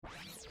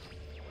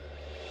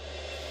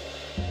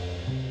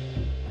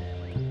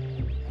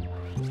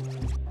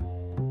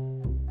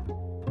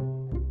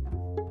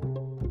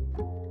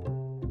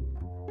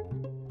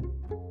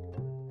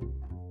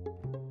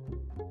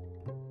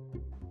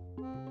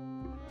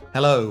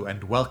Hello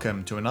and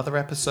welcome to another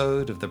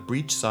episode of the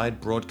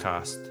Breachside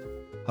Broadcast,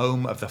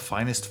 home of the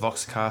finest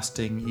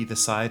voxcasting either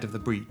side of the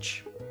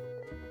breach.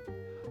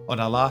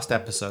 On our last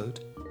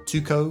episode,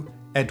 Tuco,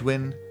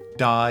 Edwin,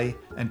 Di,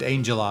 and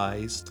Angel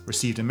Eyes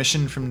received a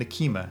mission from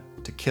Nekima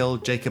to kill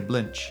Jacob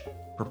Lynch,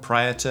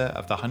 proprietor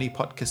of the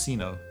Honeypot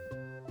Casino.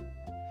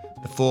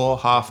 The four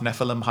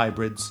half-Nephilim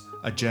hybrids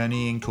are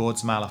journeying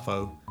towards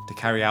Malifaux to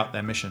carry out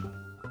their mission.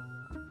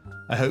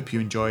 I hope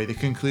you enjoy the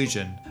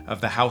conclusion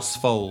of The House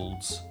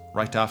Folds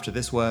right after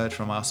this word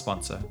from our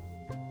sponsor.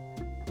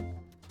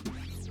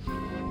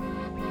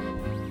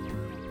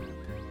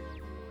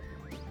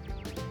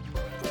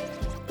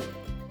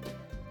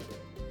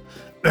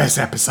 This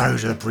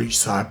episode of the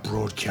Breachside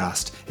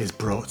Broadcast is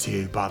brought to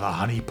you by the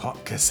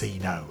Honeypot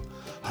Casino,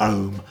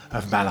 home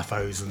of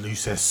Malifaux's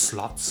loosest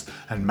slots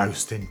and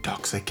most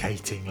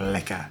intoxicating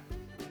liquor.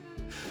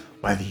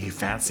 Whether you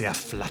fancy a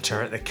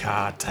flutter at the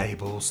card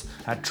tables,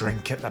 a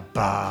drink at the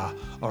bar,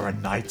 or a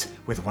night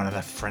with one of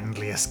the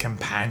friendliest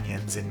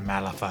companions in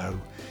Malifaux,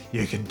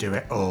 you can do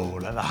it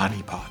all at the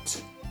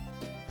Honeypot.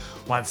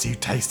 Once you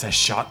taste a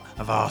shot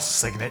of our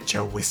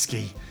signature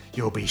whiskey,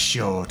 you'll be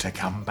sure to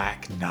come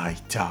back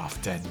night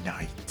after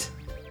night.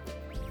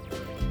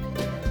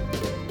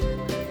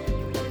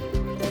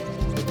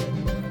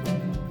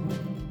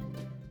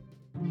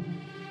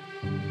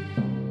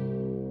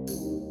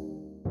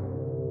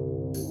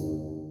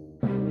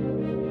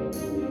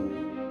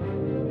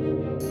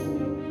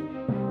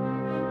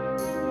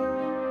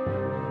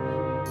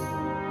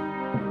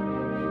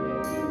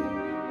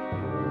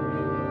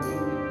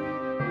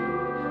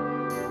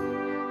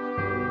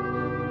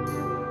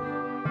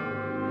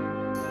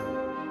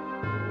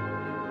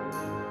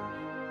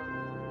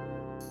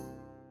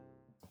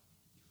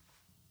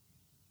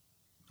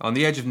 On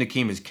the edge of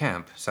Nekima's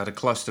camp sat a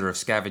cluster of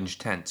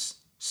scavenged tents,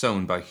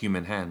 sewn by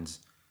human hands.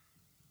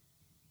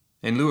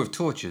 In lieu of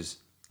torches,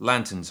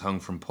 lanterns hung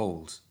from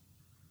poles.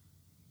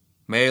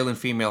 Male and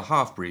female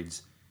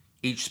half-breeds,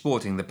 each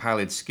sporting the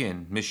pallid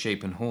skin,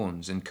 misshapen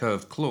horns, and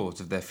curved claws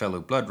of their fellow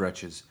blood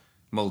wretches,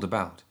 mulled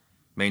about,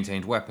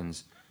 maintained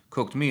weapons,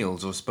 cooked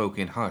meals, or spoke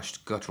in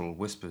hushed, guttural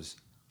whispers.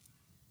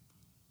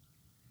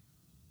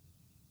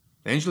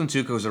 Angel and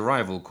Tuco's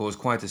arrival caused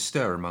quite a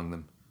stir among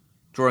them,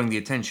 drawing the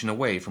attention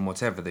away from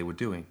whatever they were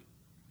doing.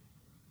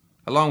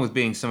 Along with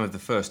being some of the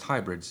first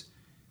hybrids,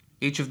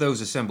 each of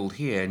those assembled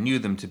here knew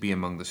them to be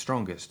among the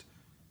strongest,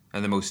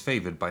 and the most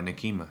favoured by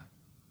Nekima.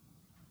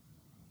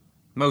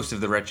 Most of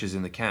the wretches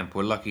in the camp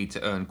were lucky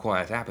to earn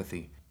quiet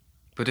apathy,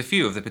 but a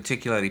few of the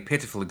particularly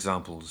pitiful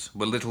examples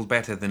were little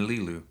better than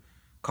Lilu,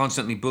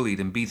 constantly bullied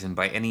and beaten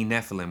by any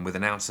Nephilim with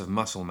an ounce of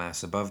muscle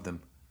mass above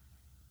them.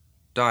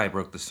 Di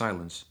broke the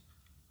silence.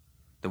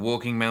 The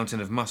walking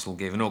mountain of muscle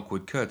gave an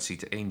awkward curtsy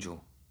to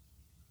Angel.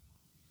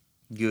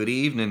 "Good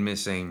evening,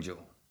 Miss Angel.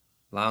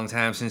 Long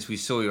time since we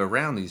saw you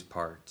around these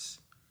parts."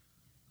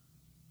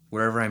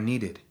 "Wherever I'm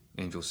needed,"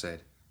 Angel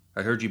said.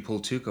 "I heard you pull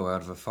Tuco out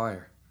of a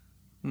fire."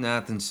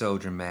 "Nothing so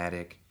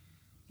dramatic.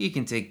 He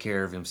can take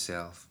care of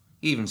himself,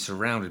 even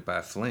surrounded by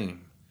a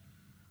flame."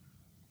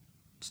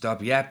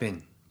 "Stop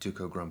yapping,"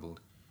 Tuco grumbled.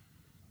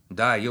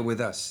 "Di, you're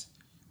with us.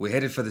 We're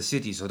headed for the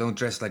city, so don't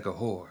dress like a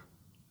whore."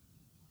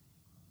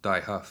 Di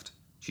huffed.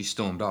 She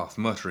stormed off,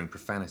 muttering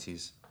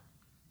profanities.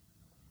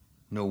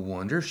 "No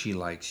wonder she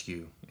likes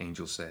you,"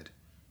 Angel said.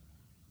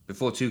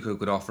 Before Tuco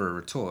could offer a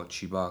retort,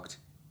 she barked,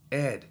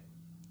 "Ed!"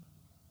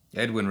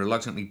 Edwin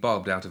reluctantly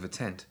bobbed out of a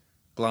tent,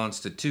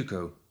 glanced at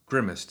Tuco,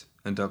 grimaced,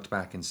 and ducked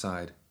back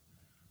inside.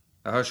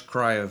 A hushed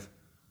cry of,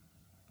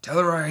 "Tell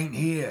her I ain't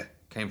here,"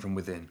 came from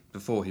within,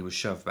 before he was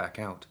shoved back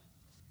out.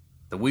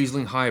 The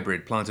weaseling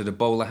hybrid planted a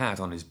bowler hat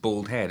on his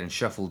bald head and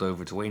shuffled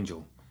over to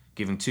Angel,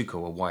 giving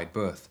Tuco a wide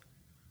berth.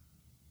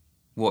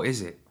 "What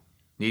is it?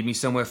 Need me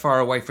somewhere far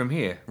away from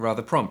here,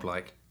 rather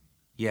prompt-like?"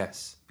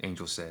 "Yes,"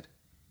 Angel said.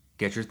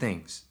 "Get your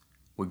things.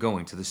 We're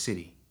going to the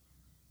city."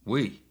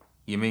 "We?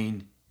 You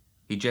mean?"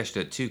 He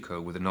gestured at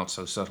Tuco with a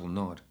not-so-subtle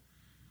nod.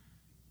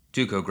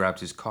 Tuco grabbed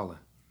his collar.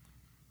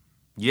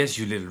 "Yes,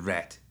 you little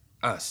rat.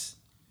 Us.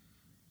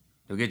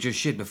 Now get your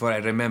shit before I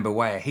remember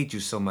why I hate you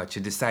so much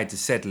and decide to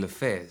settle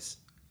affairs."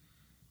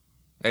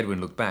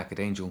 Edwin looked back at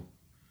Angel.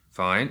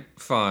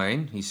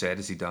 Fine, he said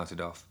as he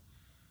darted off.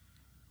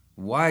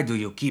 "Why do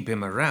you keep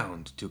him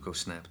around?" Tuco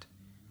snapped.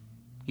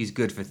 "He's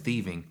good for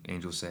thieving,"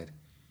 Angel said.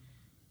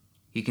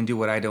 "He can do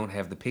what I don't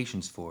have the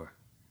patience for."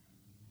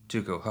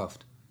 Tuco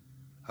huffed.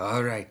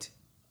 "All right.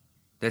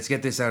 Let's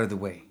get this out of the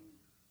way.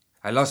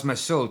 I lost my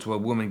soul to a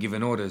woman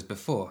giving orders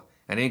before,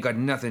 and ain't got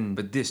nothing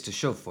but this to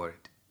show for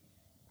it."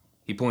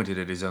 He pointed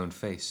at his own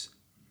face.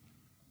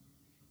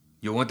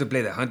 "You want to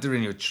play the hunter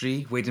in your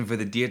tree, waiting for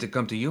the deer to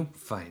come to you?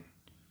 Fine.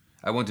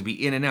 I want to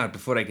be in and out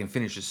before I can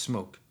finish a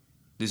smoke.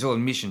 This whole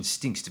mission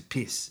stinks to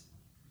piss."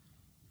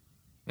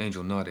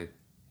 Angel nodded.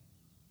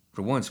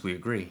 "For once we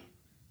agree.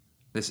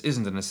 This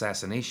isn't an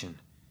assassination.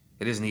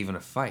 It isn't even a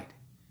fight.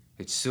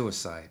 It's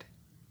suicide."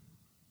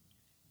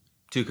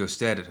 Tuco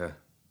stared at her,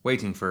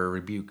 waiting for a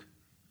rebuke.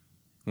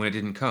 When it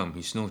didn't come,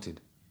 he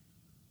snorted.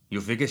 "You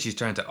figure she's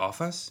trying to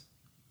off us?"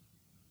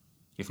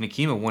 If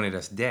Nekima wanted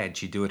us dead,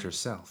 she'd do it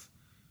herself.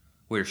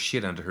 We're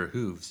shit under her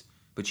hooves,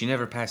 but she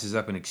never passes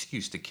up an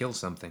excuse to kill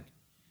something.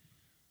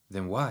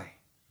 Then why?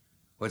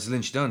 What's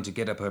Lynch done to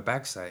get up her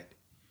backside?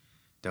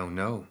 Don't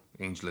know,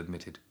 Angel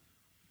admitted.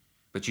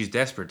 But she's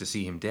desperate to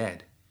see him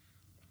dead.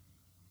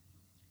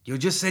 You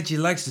just said she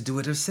likes to do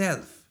it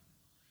herself.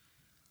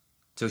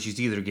 So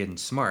she's either getting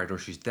smart or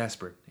she's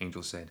desperate,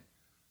 Angel said.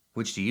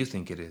 Which do you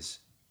think it is?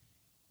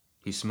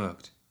 He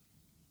smirked.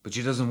 But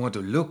she doesn't want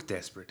to look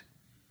desperate.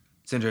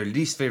 Send her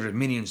least favorite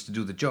minions to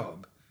do the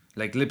job,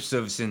 like lip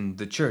service in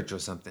the church or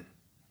something.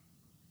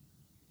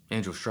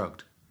 Angel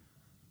shrugged.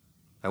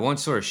 I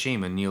once saw a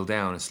shaman kneel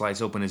down and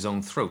slice open his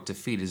own throat to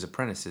feed his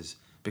apprentices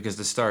because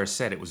the stars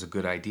said it was a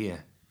good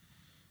idea.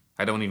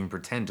 I don't even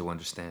pretend to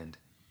understand.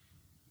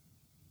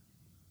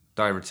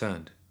 Dai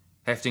returned,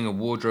 hefting a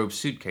wardrobe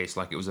suitcase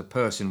like it was a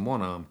purse in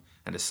one arm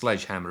and a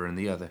sledgehammer in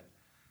the other.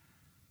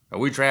 Are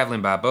we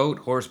traveling by boat,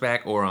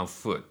 horseback, or on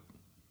foot?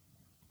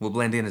 We'll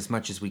blend in as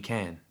much as we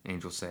can,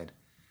 Angel said.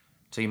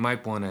 So you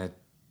might want to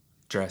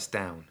dress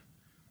down.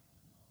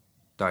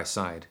 Dai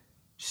sighed.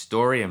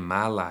 Story of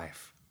my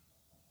life.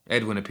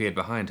 Edwin appeared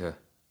behind her,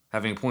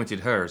 having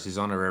appointed her as his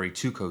honorary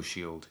Tuco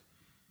shield.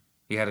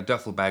 He had a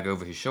duffel bag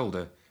over his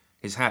shoulder,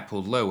 his hat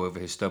pulled low over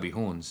his stubby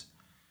horns.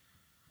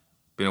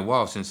 Been a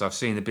while since I've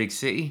seen the big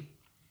city.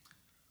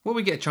 Will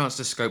we get a chance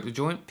to scope the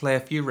joint, play a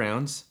few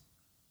rounds?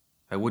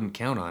 I wouldn't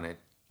count on it,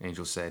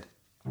 Angel said.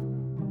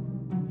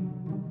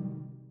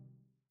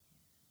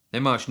 They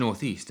marched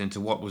northeast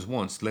into what was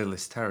once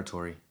Lilith's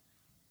territory.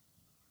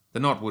 The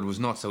Knotwood was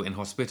not so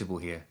inhospitable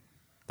here,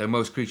 though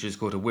most creatures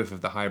caught a whiff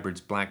of the hybrid's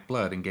black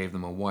blood and gave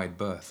them a wide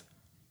berth.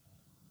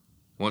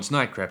 Once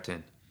night crept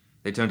in,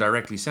 they turned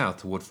directly south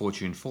toward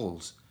Fortune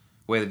Falls,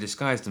 where they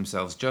disguised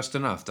themselves just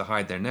enough to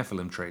hide their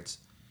Nephilim traits,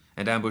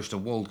 and ambushed a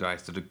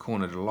Waldgeist that had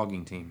cornered a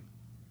logging team.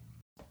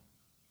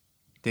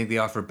 Think they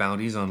offer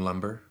bounties on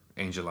lumber?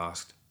 Angel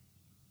asked,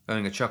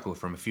 earning a chuckle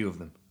from a few of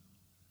them.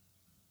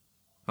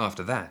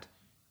 After that,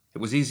 it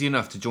was easy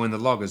enough to join the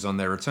loggers on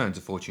their return to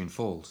Fortune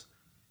Falls,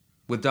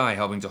 with Dai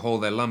helping to haul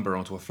their lumber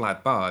onto a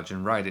flat barge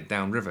and ride it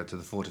downriver to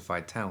the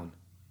fortified town.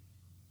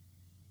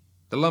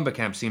 The lumber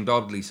camp seemed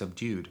oddly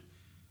subdued,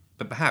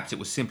 but perhaps it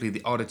was simply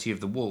the oddity of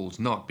the walls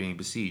not being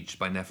besieged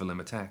by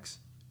Nephilim attacks.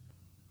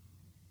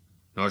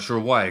 Not sure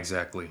why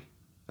exactly,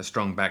 a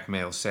strong-backed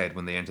male said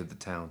when they entered the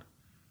town.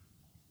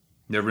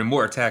 There have been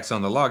more attacks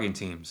on the logging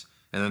teams,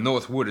 and the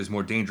North Wood is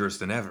more dangerous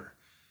than ever,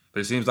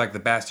 but it seems like the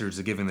bastards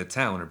are giving the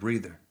town a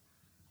breather.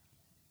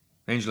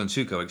 Angel and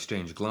Tuco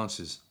exchanged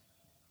glances.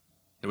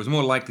 It was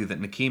more likely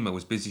that Nekima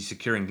was busy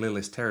securing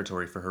Lilith's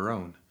territory for her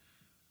own.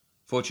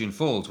 Fortune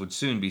Falls would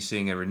soon be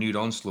seeing a renewed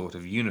onslaught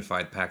of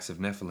unified packs of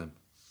Nephilim.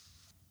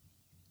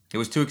 It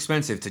was too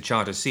expensive to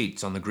charter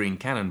seats on the Green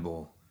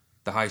Cannonball,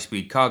 the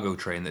high-speed cargo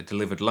train that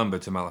delivered lumber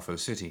to Malifaux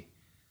City,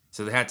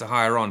 so they had to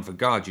hire on for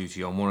guard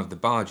duty on one of the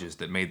barges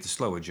that made the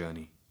slower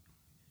journey.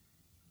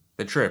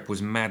 The trip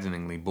was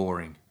maddeningly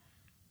boring.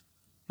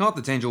 Not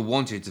that Angel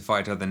wanted to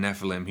fight other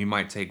Nephilim who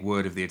might take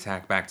word of the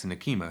attack back to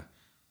Nekima,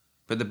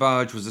 but the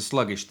barge was a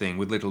sluggish thing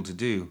with little to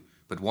do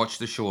but watch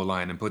the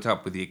shoreline and put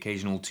up with the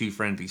occasional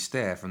too-friendly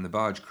stare from the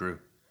barge crew.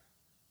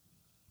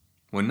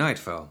 When night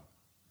fell,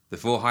 the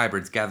four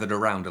hybrids gathered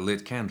around a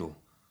lit candle,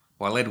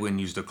 while Edwin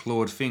used a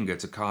clawed finger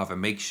to carve a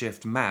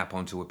makeshift map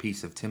onto a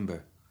piece of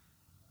timber.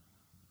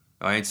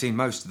 I ain't seen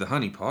most of the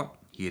honeypot,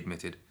 he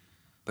admitted,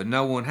 but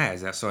no one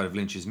has outside of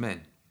Lynch's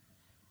men.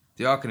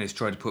 The Arcanists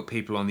tried to put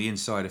people on the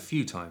inside a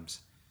few times,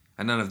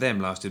 and none of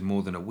them lasted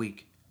more than a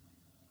week.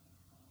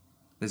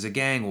 There's a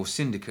gang or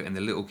syndicate in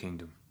the Little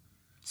Kingdom.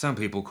 Some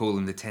people call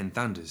them the Ten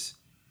Thunders.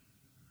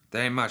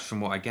 They ain't much from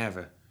what I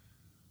gather,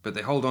 but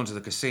they hold on to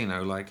the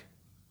casino like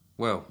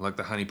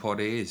the honeypot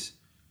is.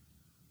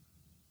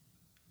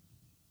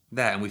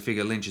 That, and we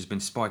figure Lynch has been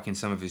spiking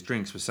some of his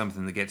drinks with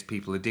something that gets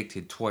people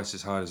addicted twice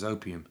as hard as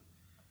opium.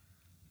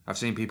 I've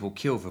seen people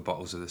kill for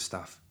bottles of the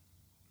stuff.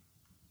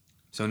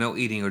 So no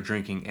eating or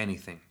drinking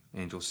anything,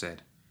 Angel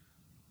said.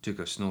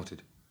 Tuco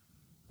snorted.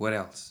 What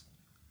else?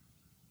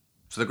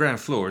 So the ground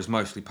floor is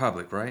mostly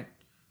public, right?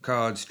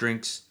 Cards,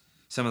 drinks,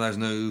 some of those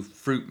new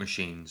fruit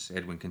machines,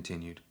 Edwin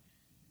continued.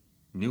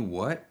 New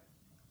what?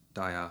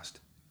 Dai asked.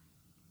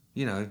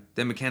 You know,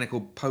 they're mechanical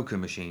poker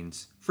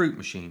machines, fruit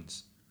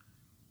machines.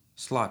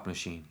 Slot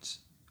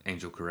machines,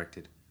 Angel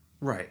corrected.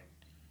 Right.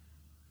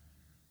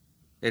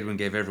 Edwin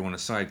gave everyone a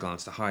side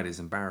glance to hide his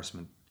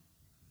embarrassment.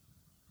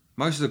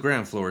 Most of the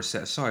ground floor is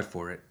set aside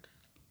for it.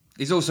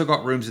 He's also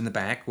got rooms in the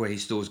back where he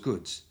stores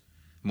goods.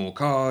 More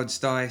cards,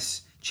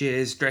 dice,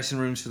 chairs, dressing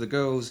rooms for the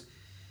girls,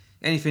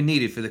 anything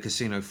needed for the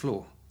casino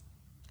floor.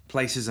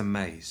 Place is a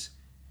maze.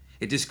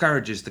 It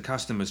discourages the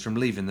customers from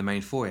leaving the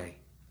main foyer.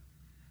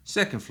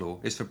 Second floor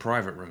is for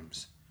private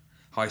rooms.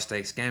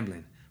 High-stakes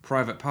gambling,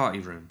 private party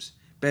rooms,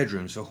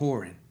 bedrooms for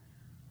whoring.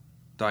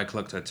 Dai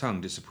clucked her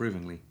tongue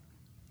disapprovingly.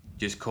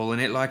 Just calling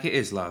it like it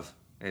is, love,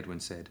 Edwin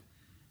said.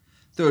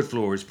 Third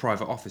floor is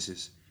private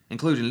offices,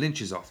 including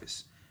Lynch's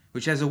office,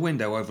 which has a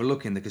window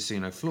overlooking the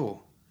casino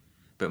floor.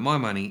 But my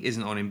money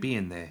isn't on him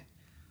being there.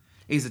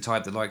 He's the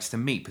type that likes to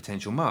meet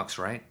potential marks,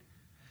 right?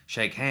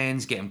 Shake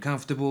hands, get 'em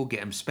comfortable,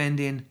 get 'em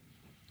spending.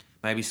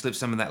 Maybe slip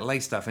some of that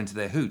lace stuff into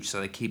their hooch so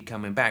they keep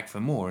coming back for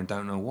more and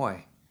don't know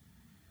why.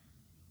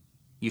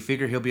 You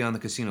figure he'll be on the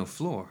casino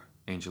floor?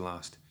 Angel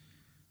asked.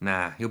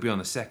 Nah, he'll be on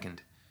the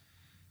second.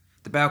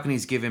 The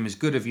balconies give him as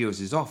good a view as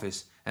his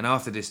office and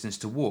half the distance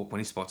to walk when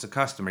he spots a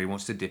customer he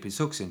wants to dip his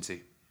hooks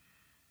into.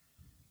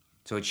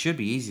 So it should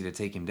be easy to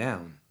take him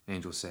down,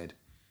 Angel said.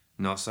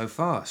 Not so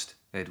fast,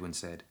 Edwin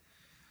said.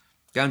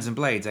 Guns and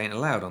blades ain't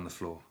allowed on the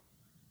floor.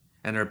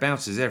 And there are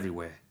bouncers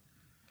everywhere.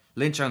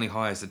 Lynch only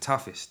hires the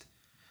toughest.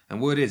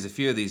 And word is a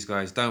few of these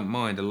guys don't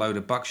mind a load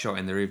of buckshot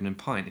in their evening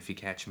pint if you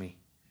catch me.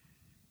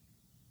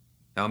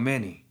 How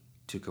many?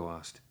 Tuco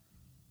asked.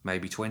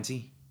 Maybe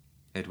 20,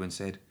 Edwin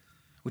said.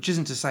 Which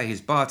isn't to say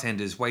his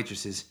bartenders,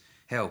 waitresses,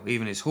 hell,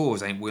 even his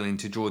whores ain't willing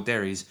to draw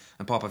derries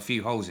and pop a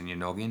few holes in your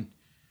noggin.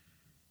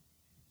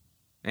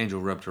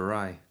 Angel rubbed her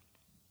eye.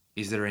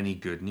 Is there any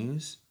good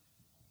news?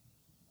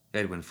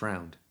 Edwin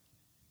frowned.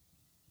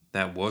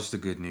 That was the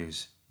good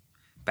news.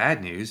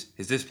 Bad news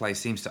is this place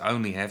seems to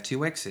only have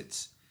 2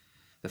 exits.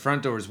 The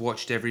front door is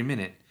watched every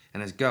minute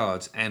and has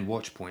guards and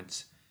watch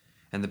points,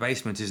 and the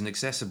basement isn't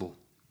accessible.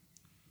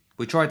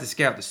 We tried to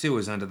scout the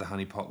sewers under the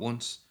Honey Pot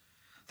once.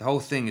 The whole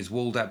thing is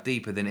walled up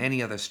deeper than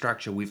any other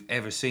structure we've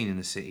ever seen in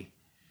the city.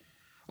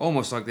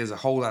 Almost like there's a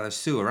whole other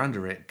sewer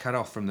under it, cut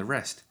off from the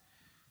rest.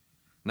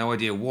 No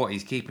idea what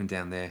he's keeping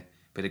down there,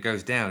 but it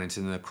goes down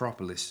into the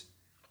necropolis.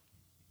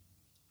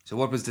 So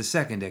what was the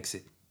second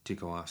exit?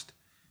 Tuco asked.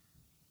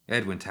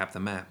 Edwin tapped the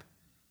map.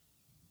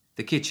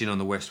 The kitchen on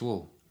the west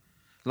wall.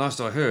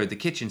 Last I heard, the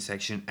kitchen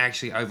section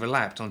actually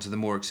overlapped onto the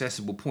more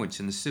accessible points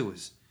in the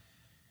sewers.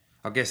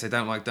 I guess they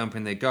don't like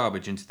dumping their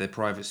garbage into their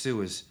private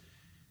sewers.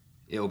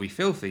 It'll be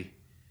filthy,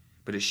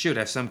 but it should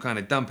have some kind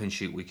of dumping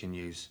chute we can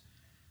use.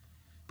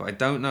 But I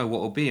don't know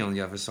what will be on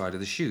the other side of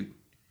the chute.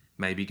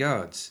 Maybe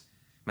guards.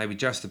 Maybe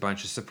just a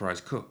bunch of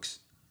surprise cooks.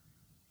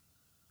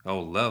 Oh,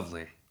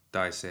 lovely,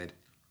 Di said.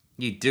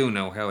 You do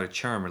know how to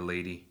charm a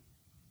lady.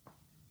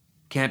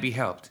 Can't be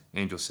helped,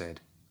 Angel said.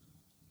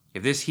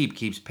 If this heap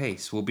keeps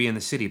pace, we'll be in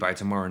the city by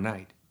tomorrow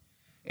night.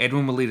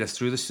 Edwin will lead us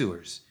through the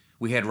sewers.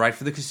 We head right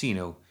for the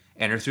casino,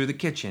 enter through the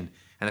kitchen,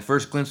 and the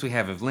first glimpse we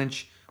have of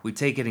Lynch, we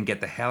take it and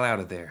get the hell out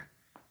of there.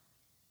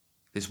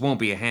 This won't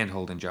be a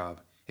hand-holding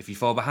job. If you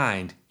fall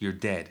behind, you're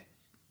dead.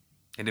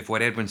 And if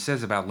what Edwin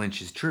says about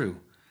Lynch is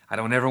true, I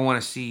don't ever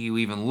want to see you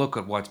even look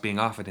at what's being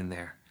offered in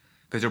there,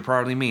 because it'll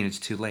probably mean it's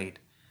too late,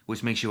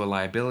 which makes you a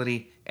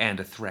liability and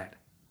a threat.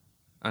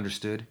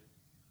 Understood?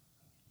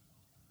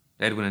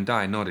 Edwin and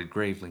Di nodded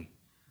gravely.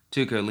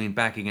 Tuco leaned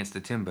back against the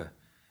timber,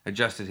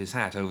 adjusted his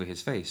hat over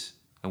his face,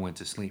 and went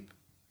to sleep.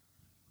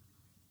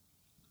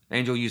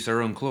 Angel used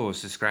her own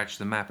claws to scratch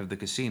the map of the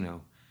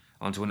casino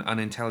onto an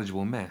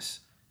unintelligible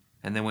mess,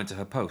 and then went to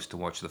her post to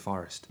watch the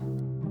forest.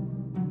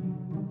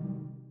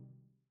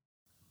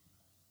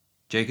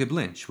 Jacob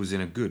Lynch was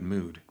in a good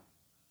mood.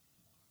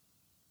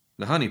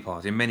 The Honey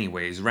Pot, in many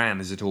ways, ran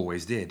as it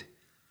always did.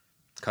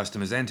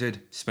 Customers entered,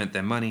 spent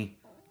their money,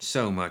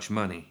 so much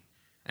money,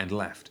 and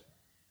left.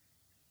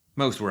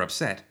 Most were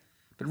upset,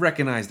 but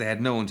recognized they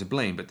had no one to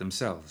blame but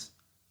themselves.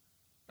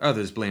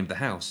 Others blamed the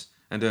house,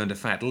 and earned a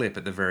fat lip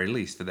at the very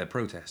least for their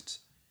protests.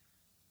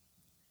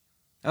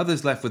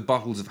 Others left with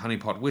bottles of Honey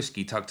Pot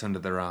whiskey tucked under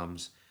their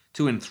arms,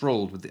 too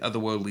enthralled with the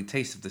otherworldly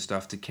taste of the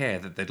stuff to care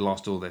that they'd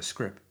lost all their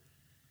scrip.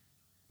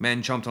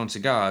 Men chomped on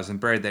cigars and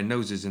buried their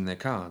noses in their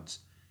cards.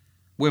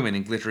 Women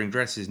in glittering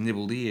dresses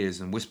nibbled ears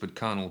and whispered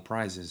carnal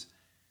prizes.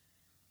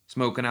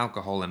 Smoke and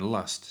alcohol and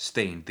lust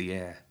stained the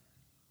air.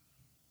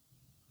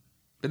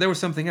 But there was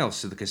something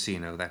else to the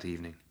casino that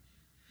evening.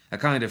 A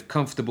kind of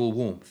comfortable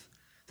warmth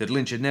that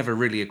Lynch had never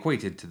really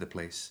equated to the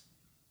place.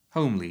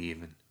 Homely,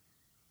 even.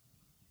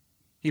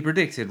 He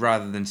predicted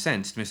rather than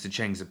sensed Mr.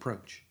 Cheng's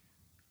approach.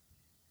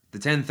 The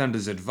Ten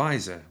Thunders'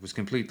 advisor was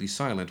completely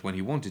silent when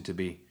he wanted to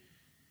be,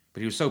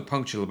 but he was so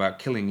punctual about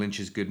killing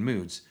Lynch's good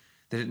moods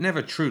that it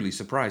never truly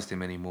surprised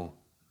him anymore.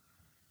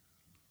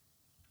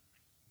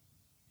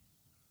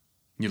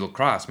 "You look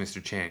cross,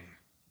 Mr. Cheng,"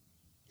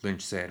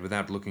 Lynch said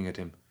without looking at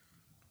him.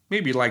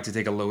 "Maybe you'd like to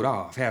take a load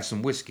off, have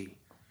some whiskey,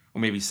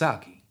 or maybe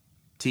sake.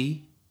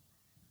 Tea?"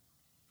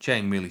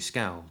 Cheng merely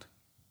scowled.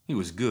 He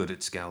was good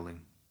at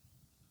scowling.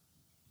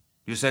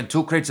 "You sent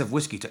 2 crates of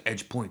whiskey to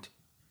Edge Point.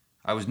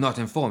 I was not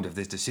informed of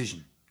this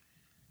decision."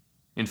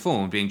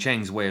 Informed being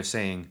Cheng's way of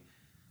saying,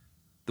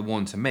 the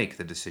one to make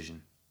the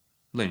decision.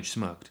 Lynch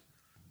smirked.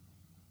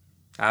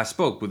 "I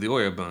spoke with the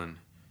Oyabun.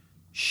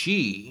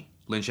 She,"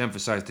 Lynch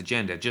emphasized the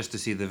gender just to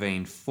see the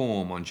vein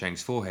form on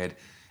Cheng's forehead,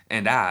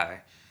 "and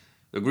I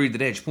agreed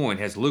that Edge Point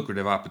has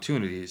lucrative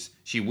opportunities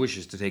she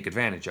wishes to take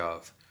advantage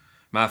of.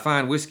 My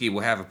fine whiskey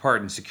will have a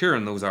part in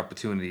securing those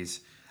opportunities.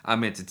 I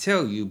meant to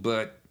tell you,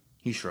 but..."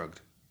 He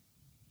shrugged.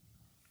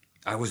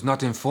 "I was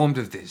not informed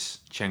of this,"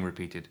 Cheng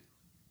repeated.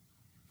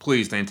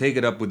 "Please then take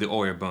it up with the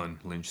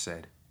Oyabun," Lynch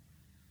said.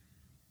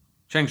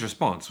 Cheng's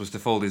response was to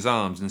fold his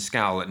arms and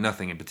scowl at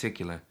nothing in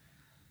particular.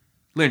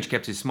 Lynch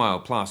kept his smile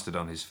plastered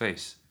on his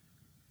face.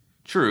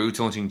 True,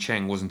 taunting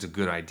Cheng wasn't a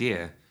good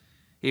idea.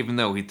 Even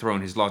though he'd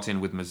thrown his lot in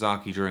with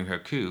Mizaki during her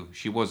coup,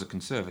 she was a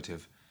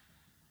conservative.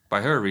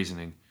 By her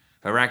reasoning,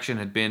 her action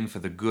had been for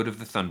the good of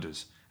the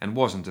Thunders and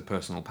wasn't a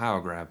personal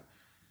power grab.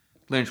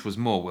 Lynch was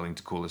more willing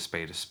to call a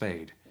spade a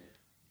spade.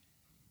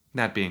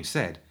 That being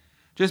said,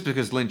 just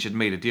because Lynch had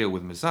made a deal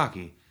with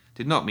Mizaki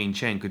did not mean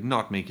Chang could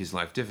not make his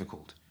life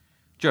difficult.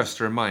 Just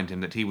to remind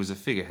him that he was a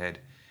figurehead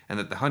and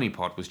that the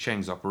honeypot was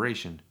Chang's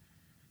operation.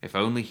 If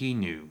only he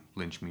knew,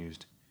 Lynch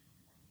mused.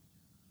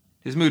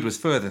 His mood was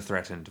further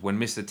threatened when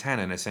Mr.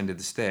 Tannen ascended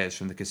the stairs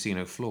from the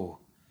casino floor.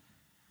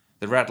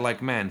 The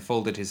rat-like man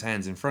folded his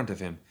hands in front of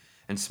him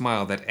and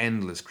smiled that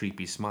endless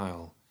creepy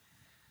smile.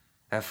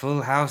 "A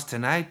full house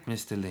tonight,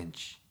 Mr.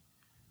 Lynch."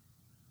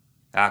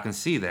 "I can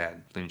see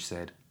that," Lynch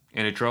said.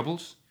 "Any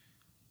troubles?"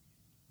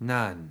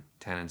 "None,"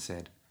 Tannen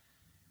said.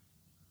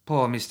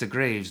 "Poor Mr.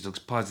 Graves looks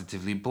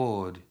positively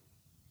bored."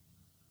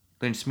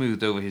 Lynch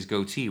smoothed over his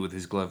goatee with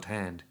his gloved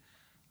hand.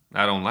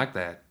 "I don't like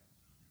that.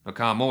 A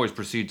calm always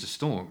precedes a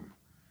storm."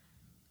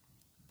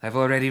 "I've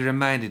already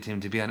reminded him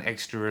to be on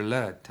extra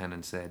alert,"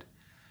 Tannen said.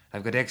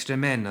 "I've got extra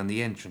men on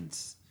the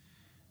entrance.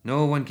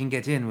 No one can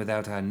get in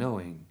without our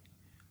knowing."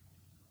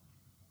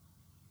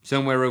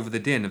 Somewhere over the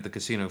din of the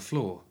casino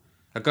floor,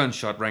 a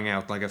gunshot rang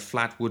out like a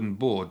flat wooden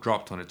board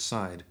dropped on its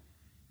side.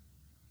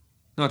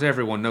 Not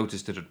everyone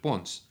noticed it at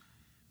once,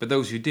 but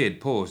those who did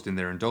paused in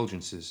their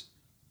indulgences.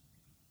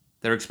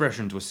 Their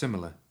expressions were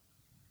similar.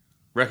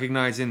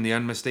 Recognizing the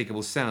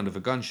unmistakable sound of a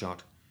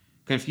gunshot,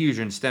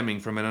 confusion stemming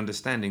from an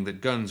understanding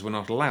that guns were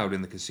not allowed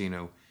in the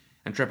casino,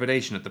 and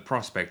trepidation at the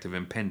prospect of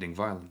impending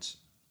violence.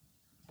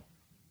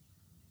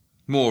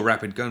 More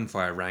rapid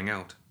gunfire rang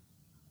out.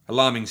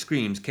 Alarming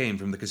screams came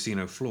from the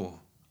casino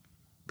floor.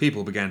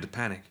 People began to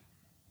panic.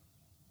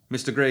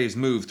 Mr. Graves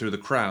moved through the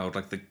crowd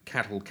like the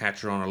cattle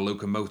catcher on a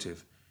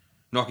locomotive,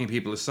 knocking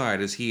people aside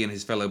as he and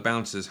his fellow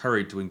bouncers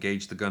hurried to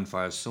engage the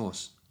gunfire's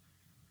source.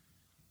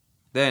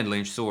 Then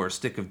Lynch saw a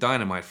stick of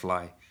dynamite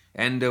fly,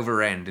 end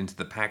over end, into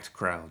the packed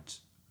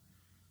crowds.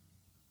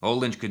 All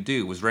Lynch could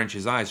do was wrench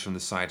his eyes from the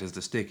sight as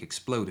the stick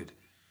exploded,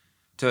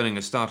 turning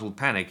a startled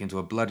panic into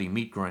a bloody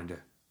meat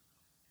grinder.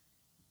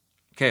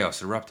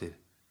 Chaos erupted.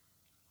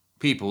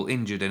 People,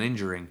 injured and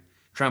injuring,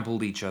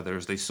 trampled each other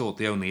as they sought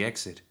the only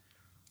exit.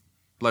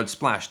 Blood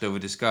splashed over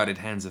discarded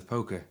hands of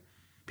poker.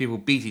 People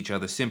beat each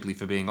other simply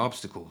for being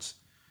obstacles.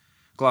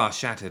 Glass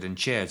shattered and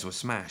chairs were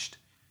smashed.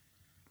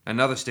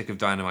 Another stick of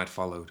dynamite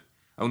followed,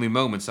 only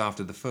moments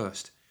after the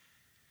first,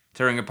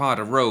 tearing apart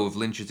a row of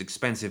Lynch's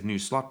expensive new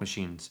slot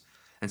machines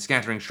and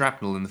scattering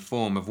shrapnel in the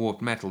form of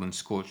warped metal and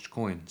scorched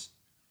coins.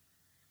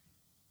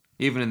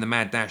 Even in the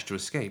mad dash to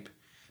escape,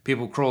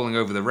 people crawling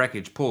over the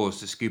wreckage paused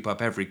to scoop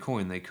up every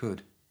coin they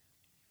could.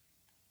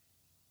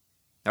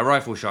 A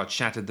rifle shot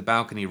shattered the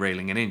balcony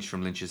railing an inch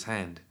from Lynch's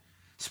hand,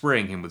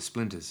 spraying him with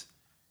splinters.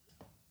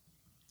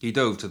 He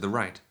dove to the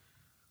right,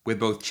 with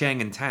both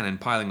Cheng and Tannen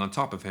piling on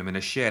top of him in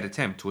a shared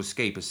attempt to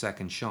escape a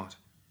second shot.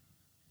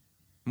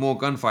 More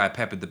gunfire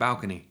peppered the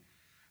balcony,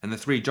 and the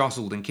three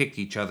jostled and kicked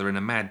each other in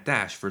a mad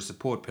dash for a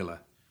support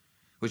pillar,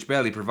 which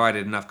barely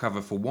provided enough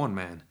cover for one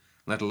man,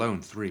 let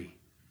alone three.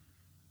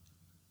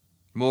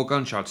 More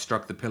gunshots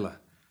struck the pillar,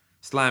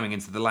 slamming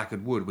into the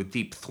lacquered wood with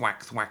deep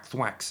thwack, thwack,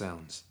 thwack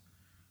sounds.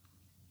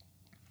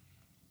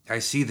 "I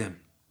see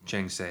them,"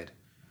 Cheng said,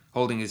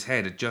 holding his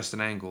head at just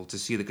an angle to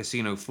see the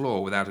casino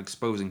floor without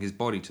exposing his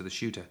body to the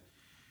shooter.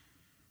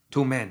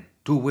 "2 men,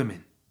 2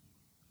 women."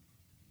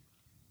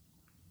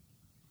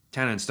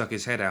 Tannen stuck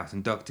his head out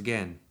and ducked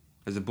again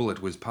as a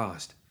bullet whizzed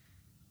past.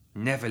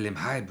 "Nephilim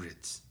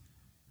hybrids."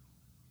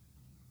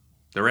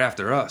 "They're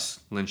after us,"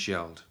 Lynch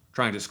yelled,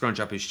 trying to scrunch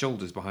up his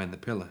shoulders behind the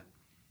pillar.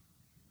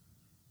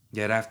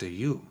 "Yet after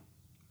you,"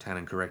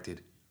 Tannen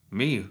corrected.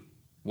 "Me?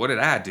 What did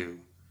I do?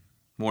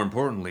 More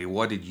importantly,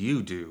 what did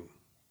you do?"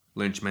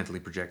 Lynch mentally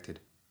projected.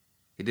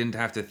 He didn't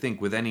have to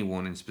think with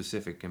anyone in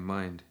specific in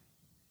mind.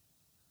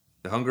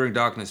 The Hungering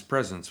Darkness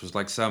presence was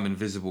like some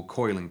invisible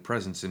coiling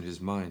presence in his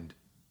mind.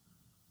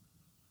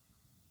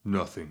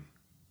 "Nothing."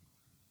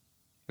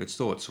 Its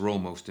thoughts were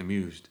almost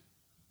amused.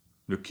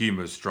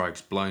 "Nekima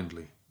strikes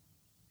blindly."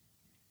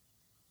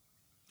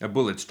 A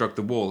bullet struck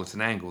the wall at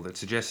an angle that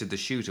suggested the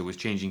shooter was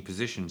changing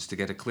positions to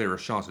get a clearer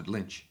shot at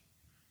Lynch.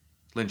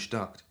 Lynch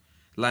ducked,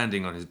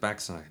 landing on his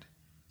backside.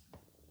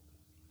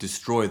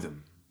 "Destroy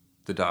them,"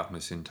 the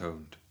darkness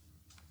intoned.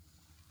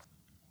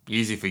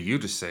 "Easy for you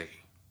to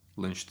say,"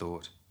 Lynch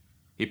thought.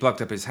 He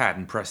plucked up his hat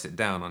and pressed it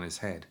down on his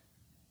head.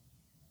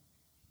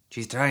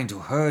 "She's trying to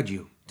herd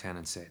you,"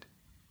 Tannen said.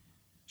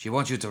 "She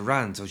wants you to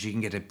run so she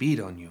can get a beat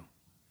on you."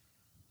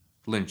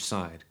 Lynch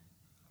sighed.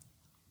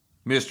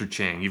 "Mr.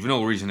 Chang, you've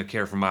no reason to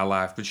care for my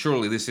life, but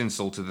surely this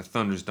insult to the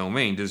Thunder's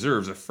domain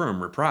deserves a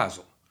firm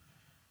reprisal."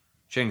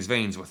 Chang's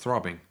veins were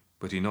throbbing,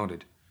 but he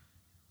nodded.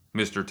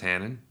 "Mr.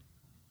 Tannen?"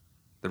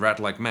 The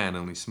rat-like man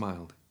only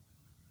smiled.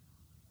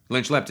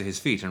 Lynch leapt to his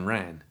feet and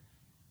ran.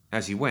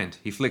 As he went,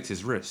 he flicked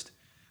his wrist,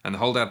 and the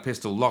holdout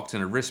pistol locked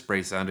in a wrist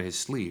brace under his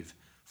sleeve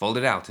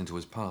folded out into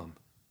his palm.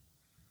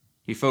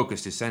 He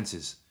focused his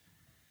senses,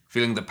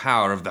 feeling the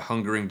power of the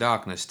hungering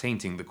darkness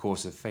tainting the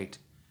course of fate.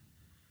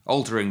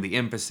 altering the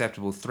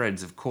imperceptible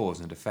threads of cause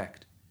and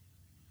effect.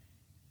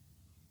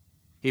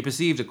 He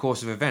perceived a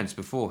course of events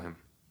before him,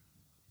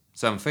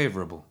 some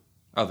favourable,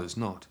 others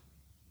not.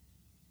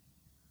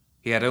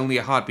 He had only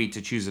a heartbeat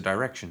to choose a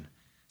direction,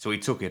 so he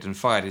took it and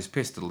fired his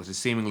pistol at a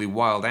seemingly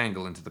wild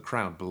angle into the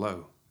crowd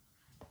below.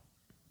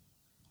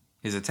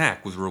 His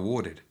attack was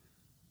rewarded.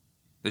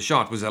 The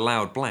shot was a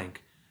loud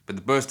blank, but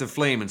the burst of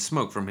flame and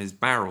smoke from his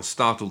barrel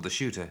startled the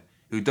shooter,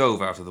 who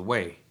dove out of the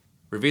way,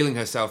 revealing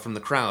herself from the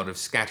crowd of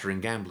scattering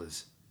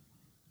gamblers.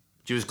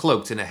 She was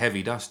cloaked in a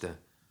heavy duster,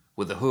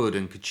 with a hood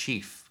and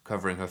kerchief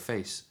covering her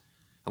face,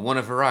 and one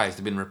of her eyes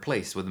had been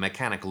replaced with a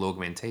mechanical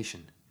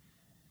augmentation.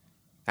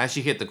 As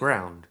she hit the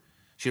ground,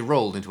 she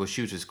rolled into a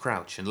shooter's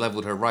crouch and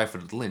leveled her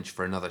rifle at Lynch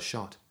for another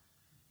shot.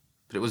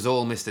 But it was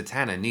all Mr.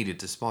 Tanner needed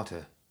to spot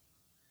her.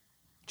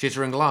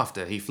 Chittering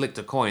laughter, he flicked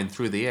a coin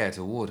through the air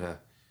toward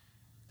her,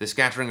 the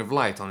scattering of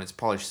light on its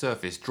polished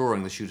surface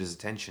drawing the shooter's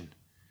attention.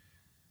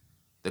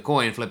 The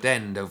coin flipped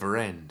end over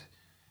end,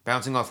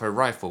 bouncing off her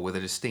rifle with a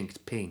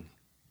distinct ping.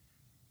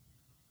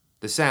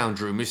 The sound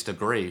drew Mr.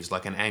 Graves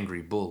like an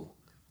angry bull.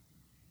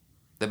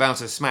 The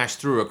bouncer smashed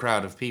through a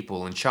crowd of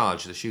people and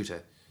charged the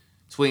shooter,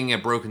 swinging a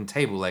broken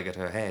table leg at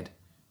her head.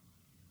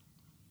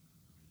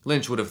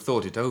 Lynch would have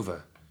thought it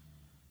over,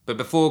 but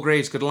before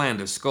Graves could land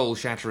a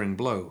skull-shattering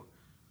blow,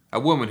 a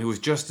woman who was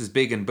just as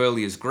big and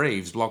burly as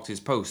Graves blocked his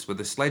post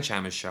with a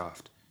sledgehammer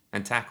shaft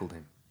and tackled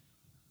him.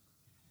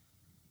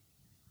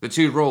 The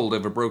two rolled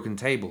over broken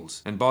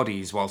tables and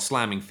bodies while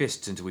slamming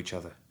fists into each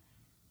other.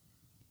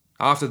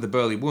 After the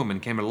burly woman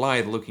came a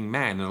lithe-looking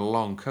man in a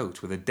long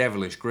coat with a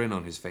devilish grin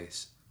on his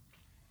face.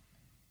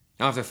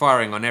 After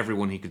firing on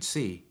everyone he could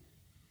see,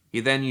 he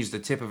then used the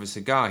tip of a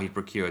cigar he'd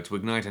procured to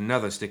ignite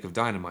another stick of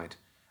dynamite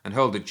and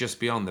hurled it just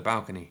beyond the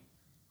balcony.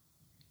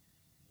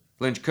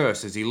 Lynch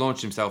cursed as he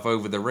launched himself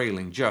over the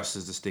railing just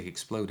as the stick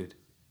exploded.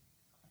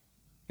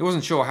 He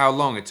wasn't sure how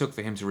long it took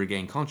for him to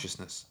regain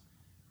consciousness,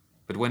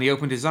 but when he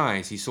opened his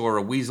eyes he saw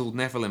a weaseled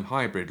Nephilim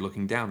hybrid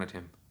looking down at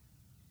him.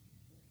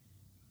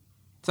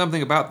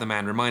 Something about the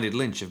man reminded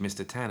Lynch of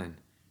Mr. Tannen,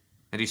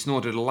 and he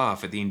snorted a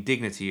laugh at the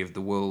indignity of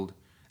the world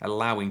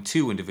allowing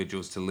two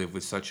individuals to live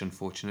with such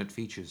unfortunate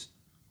features.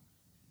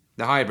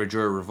 The hybrid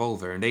drew a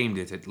revolver and aimed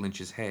it at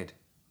Lynch's head.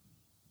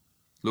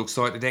 "Looks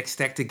like the deck's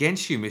stacked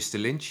against you,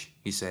 Mr. Lynch,"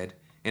 he said,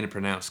 in a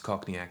pronounced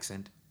Cockney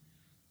accent.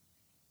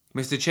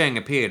 Mr. Cheng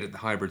appeared at the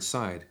hybrid's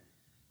side,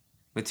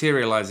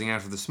 materializing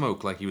out of the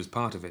smoke like he was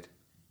part of it.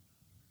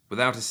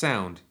 Without a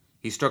sound,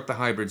 he struck the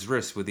hybrid's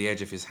wrist with the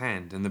edge of his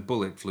hand, and the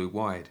bullet flew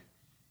wide.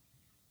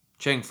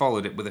 Cheng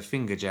followed it with a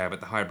finger jab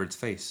at the hybrid's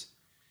face,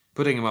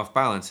 putting him off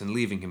balance and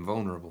leaving him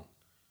vulnerable.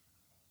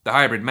 The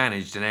hybrid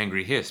managed an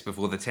angry hiss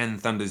before the Ten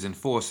Thunders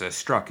enforcer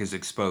struck his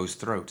exposed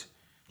throat,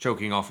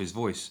 choking off his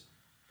voice,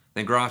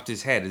 then grasped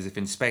his head as if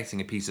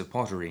inspecting a piece of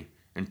pottery,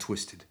 and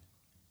twisted.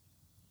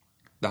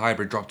 The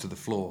hybrid dropped to the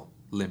floor,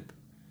 limp.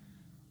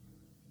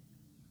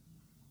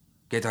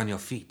 "Get on your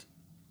feet,"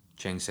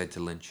 Cheng said to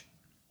Lynch.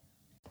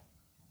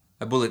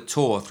 A bullet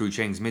tore through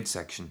Cheng's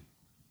midsection.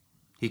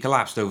 He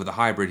collapsed over the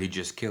hybrid he'd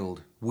just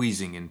killed,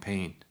 wheezing in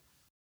pain.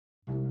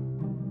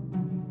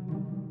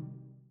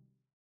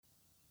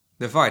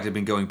 The fight had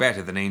been going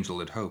better than Angel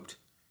had hoped.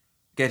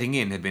 Getting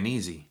in had been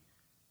easy.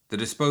 The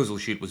disposal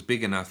chute was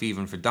big enough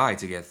even for Dai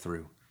to get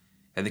through,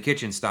 and the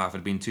kitchen staff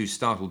had been too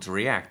startled to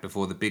react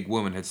before the big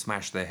woman had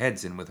smashed their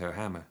heads in with her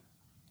hammer.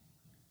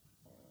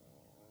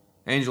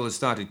 Angel had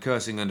started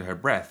cursing under her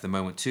breath the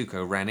moment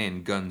Tuco ran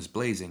in, guns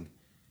blazing,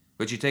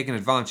 but she'd taken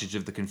advantage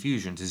of the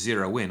confusion to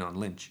zero in on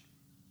Lynch.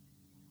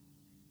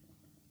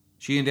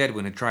 She and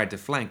Edwin had tried to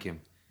flank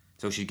him,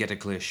 so she'd get a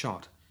clear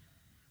shot,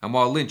 and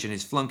while Lynch and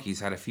his flunkies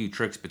had a few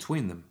tricks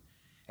between them,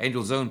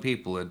 Angel's own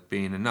people had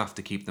been enough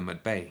to keep them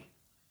at bay.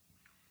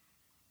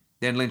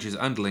 Then Lynch's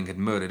underling had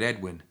murdered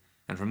Edwin,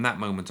 and from that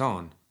moment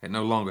on, it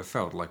no longer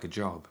felt like a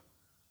job.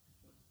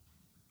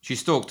 She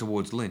stalked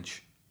towards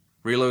Lynch,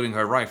 reloading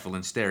her rifle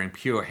and staring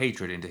pure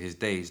hatred into his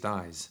dazed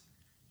eyes.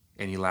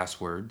 "Any last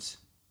words?"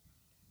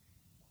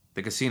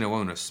 The casino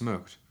owner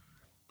smirked.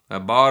 "A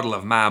bottle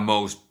of my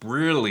most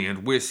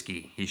brilliant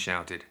whiskey," he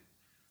shouted,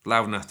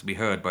 loud enough to be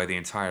heard by the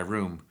entire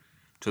room,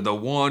 "to the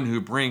one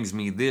who brings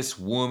me this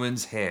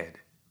woman's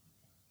head."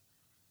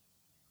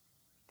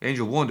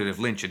 Angel wondered if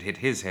Lynch had hit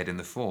his head in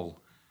the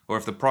fall, or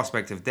if the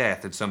prospect of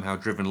death had somehow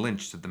driven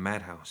Lynch to the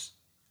madhouse.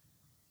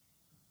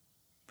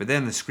 But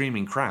then the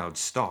screaming crowd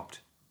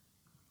stopped.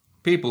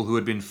 People who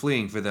had been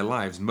fleeing for their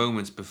lives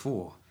moments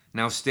before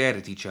now stared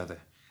at each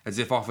other as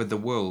if offered the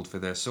world for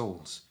their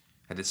souls,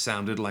 and it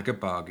sounded like a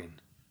bargain.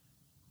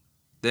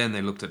 Then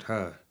they looked at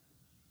her,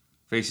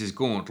 faces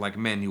gaunt like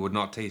men who had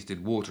not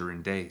tasted water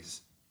in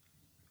days.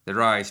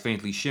 Their eyes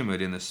faintly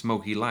shimmered in the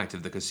smoky light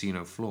of the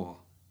casino floor.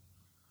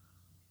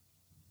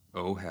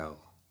 Oh,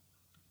 hell.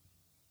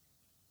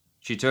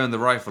 She turned the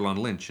rifle on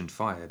Lynch and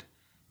fired,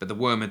 but the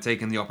worm had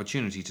taken the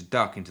opportunity to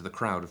duck into the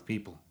crowd of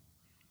people.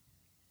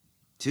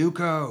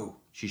 "Tuco!"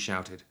 she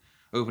shouted,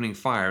 opening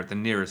fire at the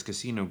nearest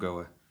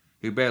casino-goer,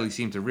 who barely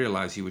seemed to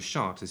realize he was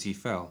shot as he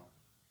fell,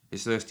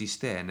 his thirsty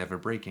stare never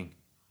breaking.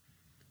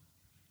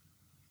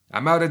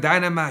 "I'm out of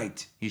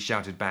dynamite," he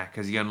shouted back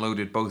as he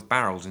unloaded both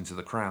barrels into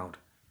the crowd.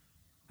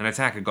 An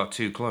attacker got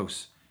too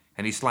close,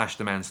 and he slashed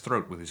the man's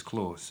throat with his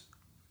claws.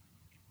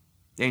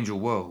 Angel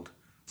whirled,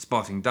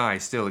 spotting Dye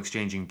still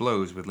exchanging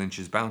blows with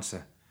Lynch's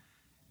bouncer.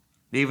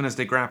 Even as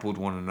they grappled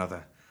one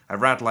another, a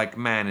rat-like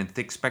man in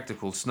thick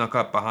spectacles snuck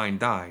up behind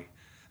Dye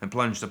and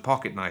plunged a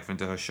pocket knife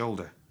into her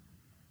shoulder.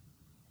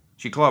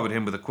 She clobbered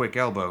him with a quick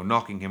elbow,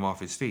 knocking him off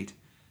his feet,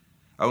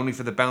 only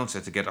for the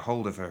bouncer to get a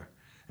hold of her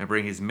and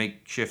bring his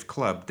makeshift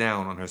club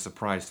down on her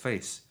surprised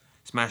face,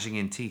 smashing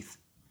in teeth.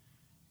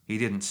 He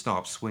didn't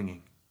stop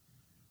swinging.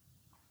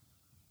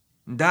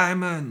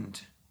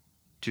 "Diamond!"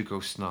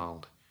 Tuco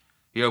snarled.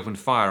 He opened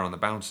fire on the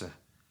bouncer.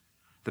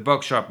 The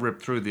buckshot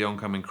ripped through the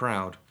oncoming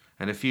crowd,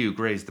 and a few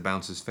grazed the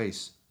bouncer's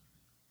face.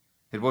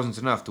 It wasn't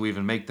enough to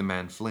even make the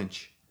man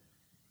flinch.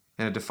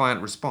 In a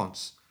defiant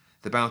response,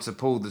 the bouncer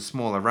pulled the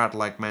smaller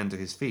rat-like man to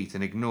his feet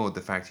and ignored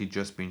the fact he'd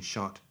just been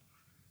shot.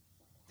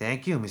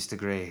 "Thank you, Mr.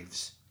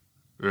 Graves."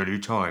 "Any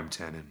time,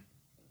 Tannen."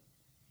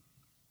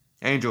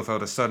 Angel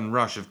felt a sudden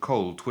rush of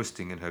cold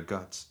twisting in her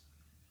guts.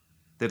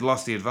 They'd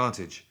lost the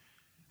advantage,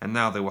 and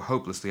now they were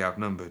hopelessly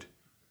outnumbered.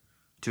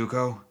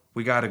 "Tuco,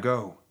 we gotta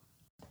go."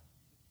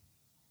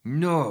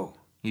 "No,"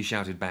 he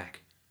shouted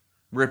back,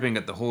 ripping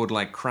at the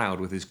horde-like crowd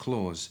with his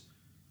claws.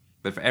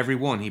 But for every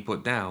one he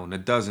put down, a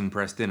dozen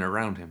pressed in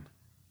around him.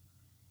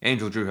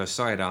 Angel drew her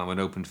sidearm and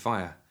opened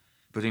fire,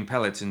 putting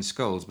pellets in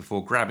skulls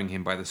before grabbing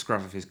him by the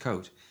scruff of his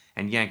coat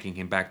and yanking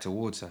him back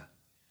towards her.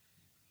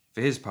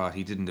 For his part,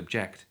 he didn't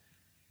object.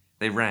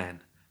 They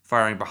ran,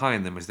 firing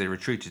behind them as they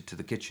retreated to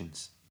the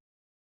kitchens.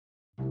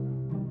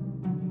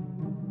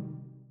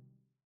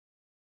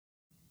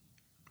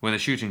 When the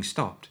shooting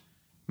stopped,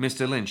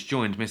 Mr. Lynch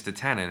joined Mr.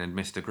 Tannen and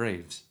Mr.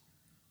 Graves.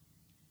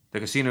 The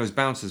casino's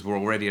bouncers were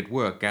already at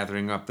work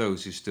gathering up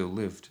those who still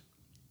lived.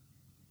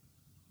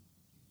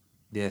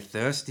 "They're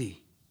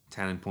thirsty,"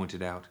 Tannen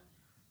pointed out.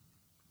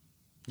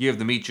 "Give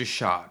them each a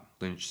shot,"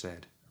 Lynch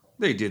said.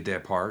 "They did their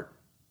part."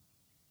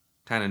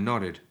 Tannen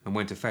nodded and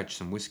went to fetch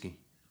some whiskey.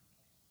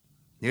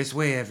 "This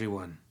way,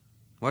 everyone.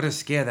 What a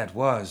scare that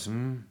was,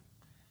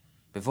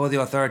 Before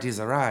the authorities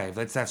arrive,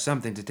 let's have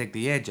something to take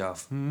the edge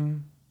off, The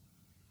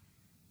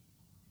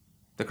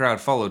crowd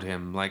followed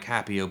him like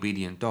happy,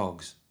 obedient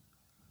dogs.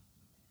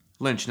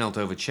 Lynch knelt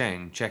over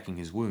Chang, checking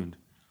his wound.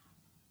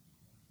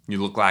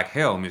 "You look like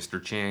hell,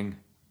 Mr. Chang."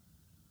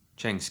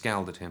 Chang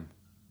scowled at him.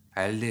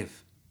 "I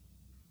live."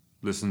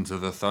 "Listen to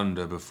the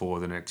thunder before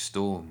the next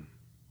storm,"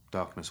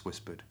 Darkness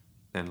whispered,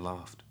 then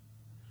laughed.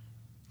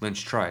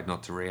 Lynch tried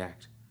not to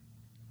react.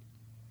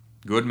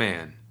 "Good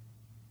man."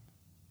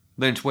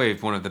 Lynch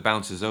waved one of the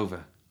bouncers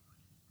over.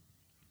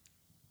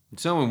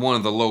 "Summon one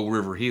of the Low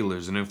River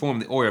healers and inform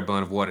the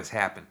Oyabun of what has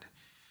happened,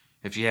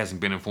 if she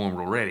hasn't been informed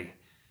already.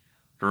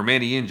 There are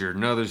many injured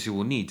and others who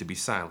will need to be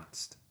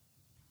silenced."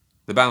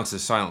 The bouncer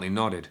silently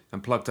nodded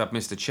and plucked up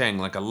Mr. Cheng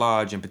like a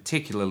large and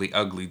particularly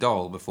ugly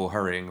doll before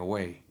hurrying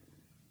away.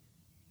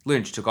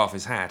 Lynch took off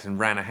his hat and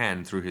ran a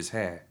hand through his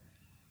hair,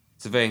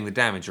 surveying the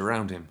damage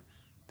around him,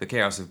 the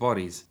chaos of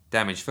bodies,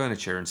 damaged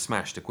furniture, and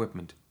smashed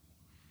equipment.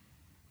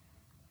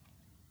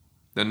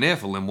 "The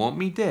Nephilim want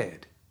me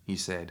dead," he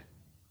said.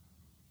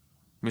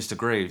 Mr.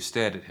 Graves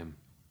stared at him.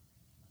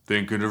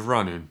 "Thinking of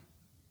running?"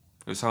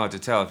 It was hard to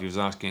tell if he was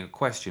asking a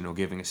question or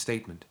giving a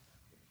statement.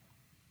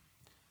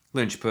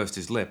 Lynch pursed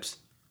his lips,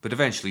 but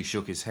eventually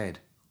shook his head.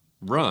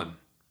 "Run?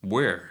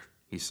 Where?"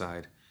 he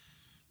sighed.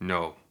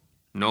 No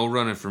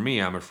running for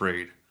me, I'm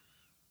afraid.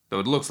 Though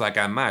it looks like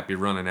I might be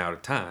running out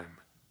of time."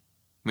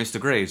 Mr.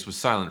 Graves was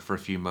silent for a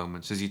few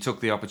moments as he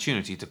took the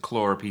opportunity to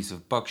claw a piece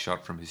of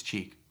buckshot from his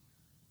cheek.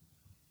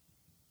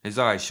 His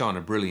eyes shone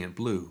a brilliant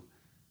blue,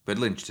 but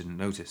Lynch didn't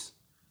notice.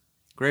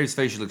 Graves'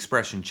 facial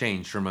expression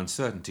changed from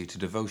uncertainty to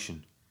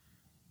devotion.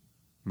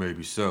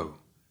 "Maybe so.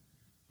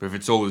 But if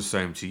it's all the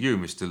same to you,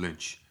 Mr.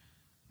 Lynch,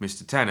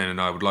 Mr. Tannen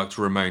and I would like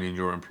to remain in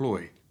your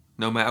employ,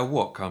 no matter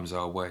what comes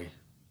our way."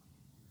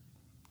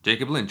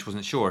 Jacob Lynch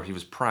wasn't sure if he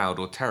was proud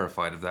or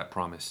terrified of that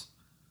promise.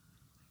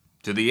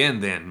 "To the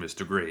end, then,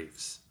 Mr.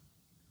 Graves."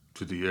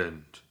 "To the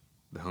end,"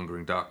 the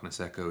hungering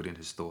darkness echoed in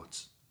his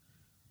thoughts.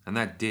 And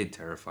that did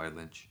terrify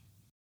Lynch.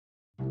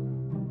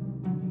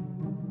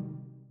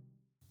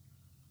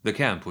 The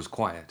camp was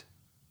quiet.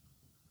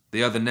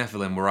 The other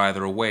Nephilim were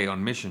either away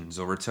on missions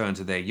or returned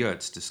to their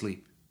yurts to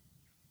sleep.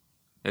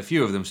 A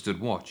few of them stood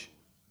watch,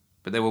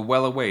 but they were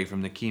well away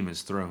from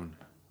Nekima's throne.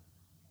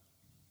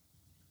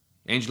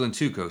 Angel and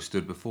Tuco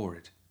stood before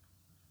it,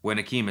 where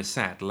Nekima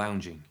sat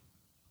lounging.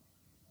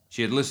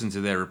 She had listened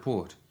to their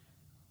report,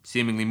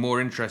 seemingly more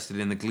interested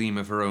in the gleam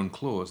of her own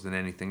claws than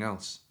anything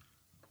else.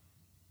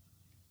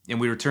 "And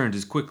we returned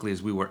as quickly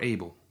as we were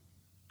able,"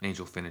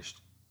 Angel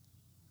finished.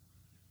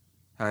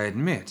 "I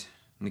admit,"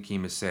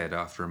 Nekima said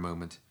after a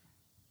moment,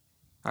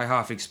 "I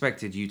half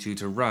expected you two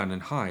to run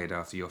and hide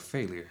after your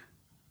failure."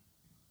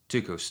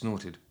 Tuco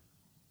snorted.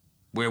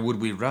 "Where would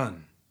we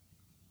run?"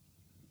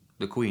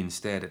 The Queen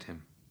stared at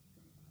him.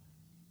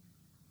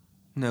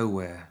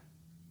 "Nowhere."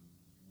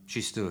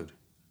 She stood,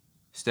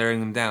 staring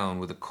them down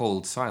with a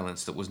cold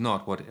silence that was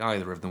not what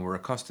either of them were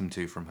accustomed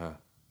to from her.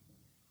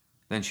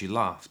 Then she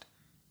laughed,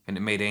 and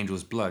it made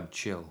Angel's blood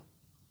chill.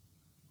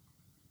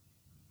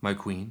 "My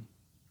queen?"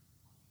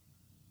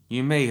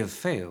 "You may have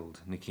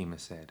failed," Nekima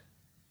said,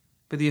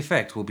 "but the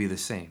effect will be the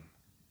same.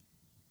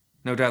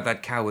 No doubt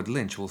that coward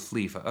Lynch will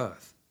flee for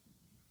Earth.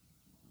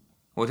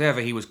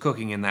 Whatever he was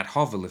cooking in that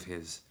hovel of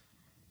his,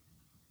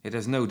 it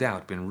has no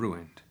doubt been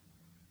ruined.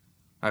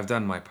 I've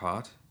done my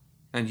part,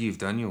 and you've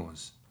done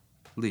yours.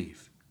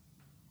 Leave.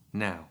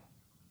 Now."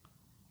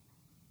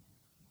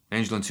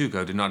 Angel and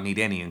Tuco did not need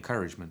any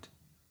encouragement.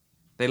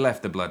 They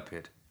left the blood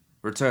pit,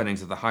 returning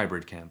to the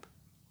hybrid camp.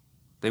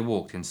 They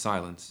walked in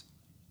silence.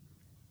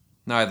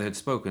 Neither had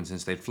spoken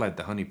since they'd fled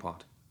the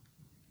honeypot.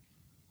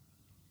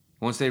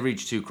 Once they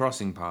reached two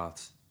crossing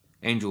paths,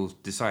 Angel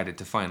decided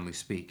to finally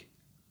speak.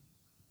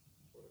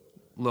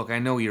 "Look, I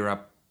know you're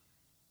up."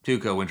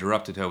 Tuco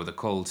interrupted her with a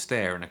cold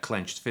stare and a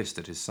clenched fist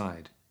at his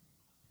side.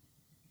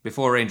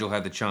 Before Angel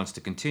had the chance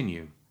to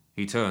continue,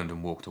 he turned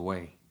and walked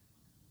away.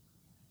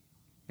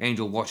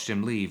 Angel watched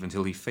him leave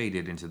until he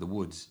faded into the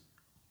woods.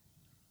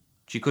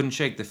 She couldn't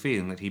shake the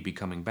feeling that he'd be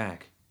coming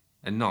back,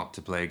 and not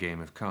to play a game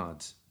of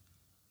cards.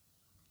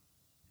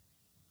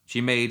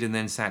 She made and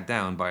then sat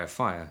down by a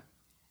fire,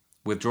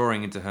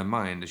 withdrawing into her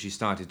mind as she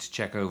started to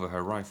check over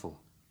her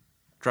rifle,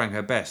 trying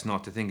her best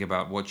not to think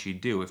about what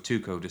she'd do if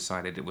Tuco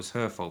decided it was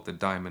her fault that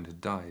Diamond had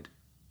died.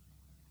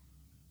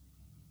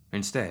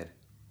 Instead,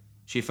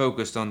 she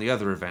focused on the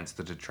other events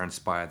that had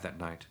transpired that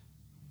night.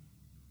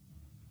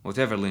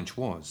 Whatever Lynch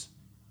was,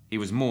 he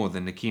was more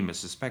than Nekima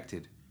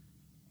suspected,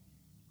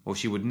 or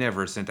she would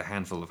never have sent a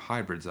handful of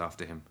hybrids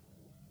after him.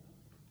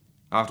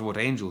 After what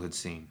Angel had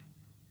seen,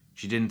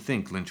 she didn't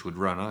think Lynch would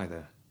run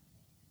either.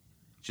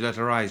 She let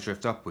her eyes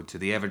drift upward to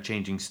the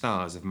ever-changing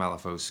stars of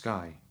Malifaux's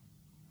sky,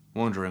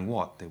 wondering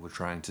what they were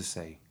trying to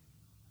say.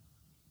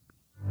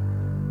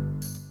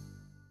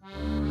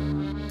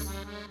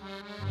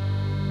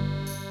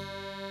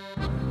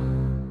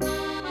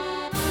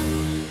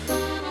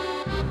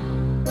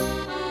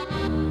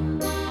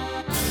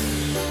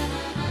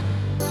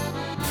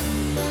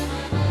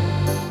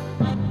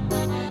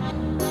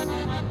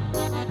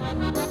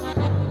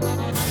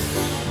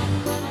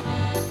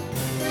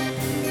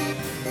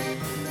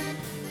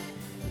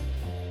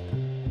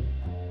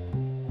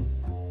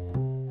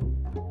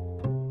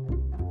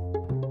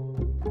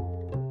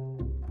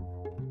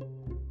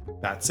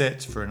 That's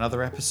it for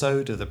another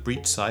episode of the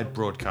Breachside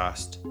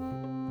Broadcast.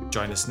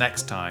 Join us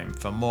next time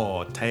for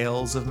more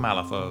Tales of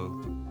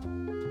Malifaux.